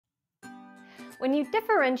When you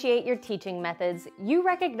differentiate your teaching methods, you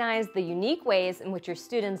recognize the unique ways in which your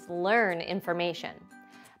students learn information.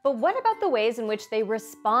 But what about the ways in which they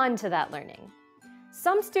respond to that learning?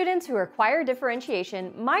 Some students who require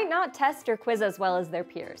differentiation might not test or quiz as well as their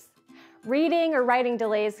peers. Reading or writing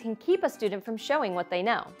delays can keep a student from showing what they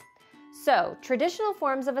know. So, traditional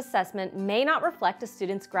forms of assessment may not reflect a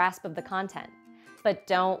student's grasp of the content. But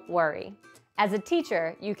don't worry. As a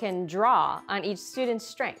teacher, you can draw on each student's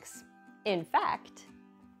strengths. In fact,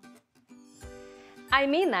 I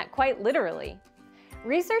mean that quite literally.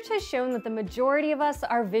 Research has shown that the majority of us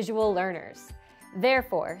are visual learners.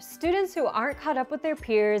 Therefore, students who aren't caught up with their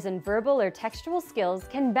peers in verbal or textual skills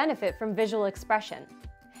can benefit from visual expression.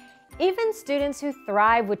 Even students who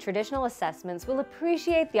thrive with traditional assessments will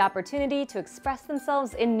appreciate the opportunity to express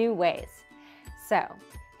themselves in new ways. So,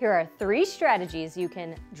 here are 3 strategies you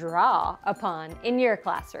can draw upon in your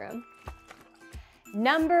classroom.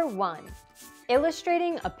 Number 1,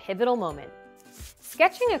 illustrating a pivotal moment.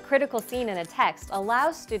 Sketching a critical scene in a text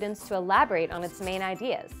allows students to elaborate on its main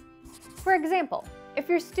ideas. For example, if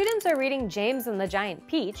your students are reading James and the Giant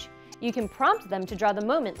Peach, you can prompt them to draw the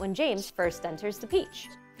moment when James first enters the peach.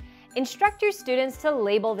 Instruct your students to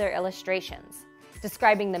label their illustrations,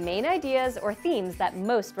 describing the main ideas or themes that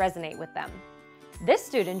most resonate with them. This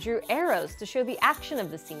student drew arrows to show the action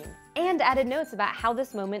of the scene and added notes about how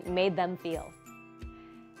this moment made them feel.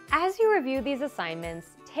 As you review these assignments,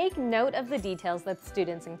 take note of the details that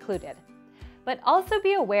students included, but also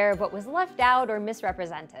be aware of what was left out or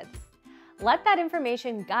misrepresented. Let that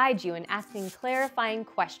information guide you in asking clarifying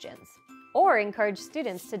questions, or encourage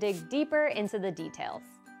students to dig deeper into the details.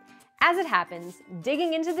 As it happens,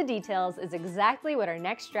 digging into the details is exactly what our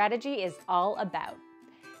next strategy is all about.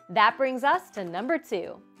 That brings us to number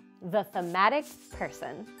 2, the thematic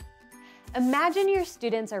person. Imagine your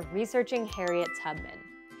students are researching Harriet Tubman.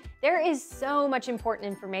 There is so much important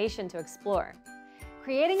information to explore.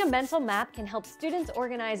 Creating a mental map can help students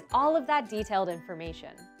organize all of that detailed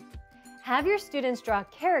information. Have your students draw a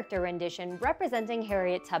character rendition representing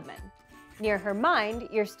Harriet Tubman. Near her mind,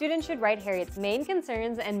 your student should write Harriet's main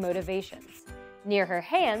concerns and motivations. Near her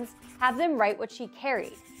hands, have them write what she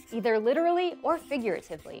carried, either literally or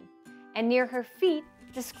figuratively. And near her feet,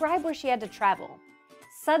 describe where she had to travel.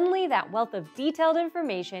 Suddenly, that wealth of detailed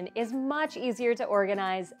information is much easier to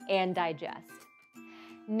organize and digest.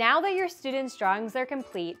 Now that your students' drawings are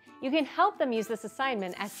complete, you can help them use this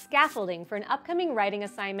assignment as scaffolding for an upcoming writing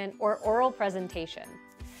assignment or oral presentation.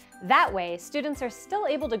 That way, students are still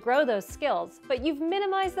able to grow those skills, but you've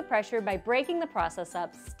minimized the pressure by breaking the process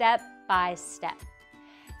up step by step.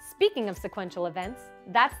 Speaking of sequential events,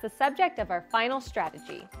 that's the subject of our final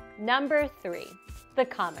strategy. Number 3, the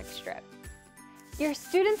comic strip. Your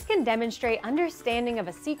students can demonstrate understanding of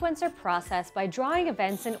a sequence or process by drawing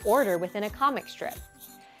events in order within a comic strip.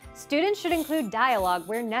 Students should include dialogue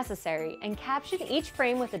where necessary and caption each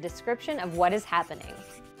frame with a description of what is happening.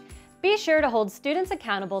 Be sure to hold students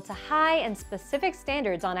accountable to high and specific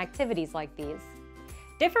standards on activities like these.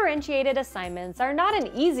 Differentiated assignments are not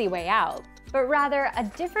an easy way out, but rather a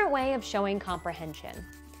different way of showing comprehension.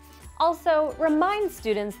 Also, remind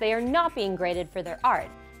students they are not being graded for their art,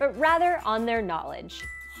 but rather on their knowledge.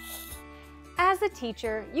 As a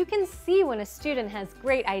teacher, you can see when a student has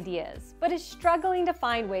great ideas, but is struggling to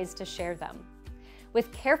find ways to share them.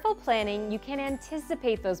 With careful planning, you can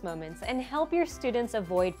anticipate those moments and help your students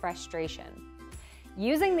avoid frustration.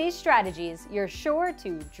 Using these strategies, you're sure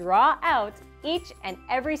to draw out each and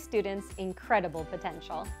every student's incredible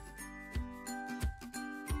potential.